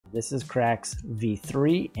This is cracks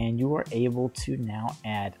v3, and you are able to now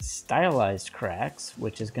add stylized cracks,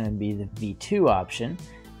 which is going to be the v2 option,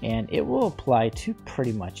 and it will apply to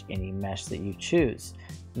pretty much any mesh that you choose.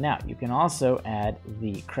 Now you can also add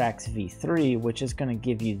the cracks v3, which is going to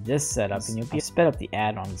give you this setup, and you'll be sped up the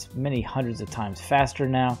add-ons many hundreds of times faster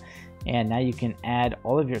now. And now you can add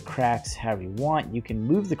all of your cracks however you want. You can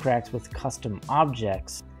move the cracks with custom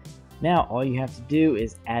objects. Now all you have to do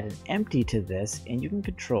is add an empty to this, and you can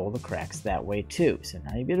control the cracks that way too. So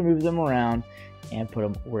now you'll be able to move them around and put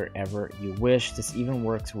them wherever you wish. This even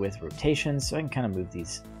works with rotations, so I can kind of move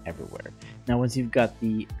these everywhere. Now once you've got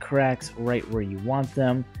the cracks right where you want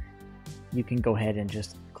them, you can go ahead and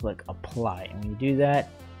just click apply. And when you do that,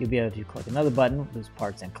 you'll be able to click another button, loose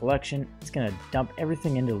parts and collection. It's going to dump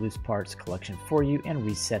everything into loose parts collection for you and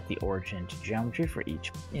reset the origin to geometry for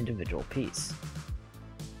each individual piece.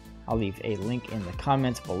 I'll leave a link in the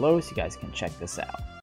comments below so you guys can check this out.